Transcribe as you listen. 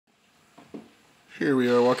Here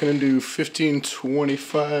we are walking into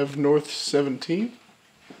 1525 North 17th,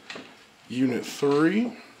 Unit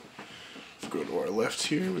 3. If we go to our left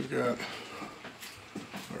here, we've got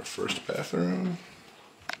our first bathroom.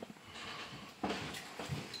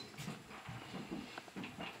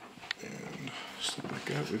 And stuff like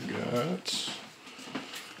that, we've got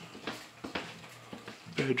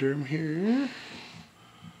bedroom here.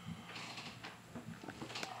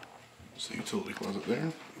 It's the utility closet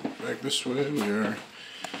there. Back this way, we are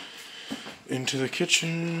into the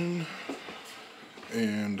kitchen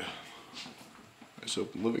and nice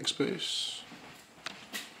open living space.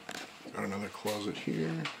 Got another closet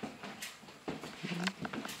here.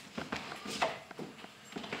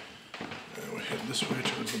 And we head this way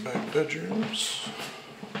towards the back bedrooms.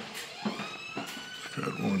 We've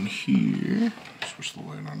got one here. Switch the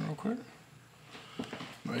light on real quick.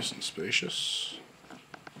 Nice and spacious.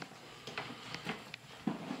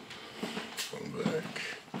 Back.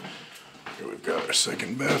 Here we've got our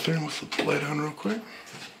second bathroom. We'll flip the light on real quick.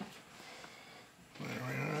 There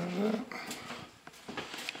we have that.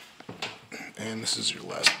 And this is your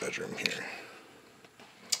last bedroom here.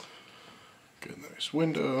 Good, nice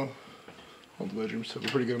window. All the bedrooms have a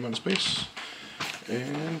pretty good amount of space.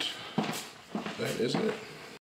 And that is it.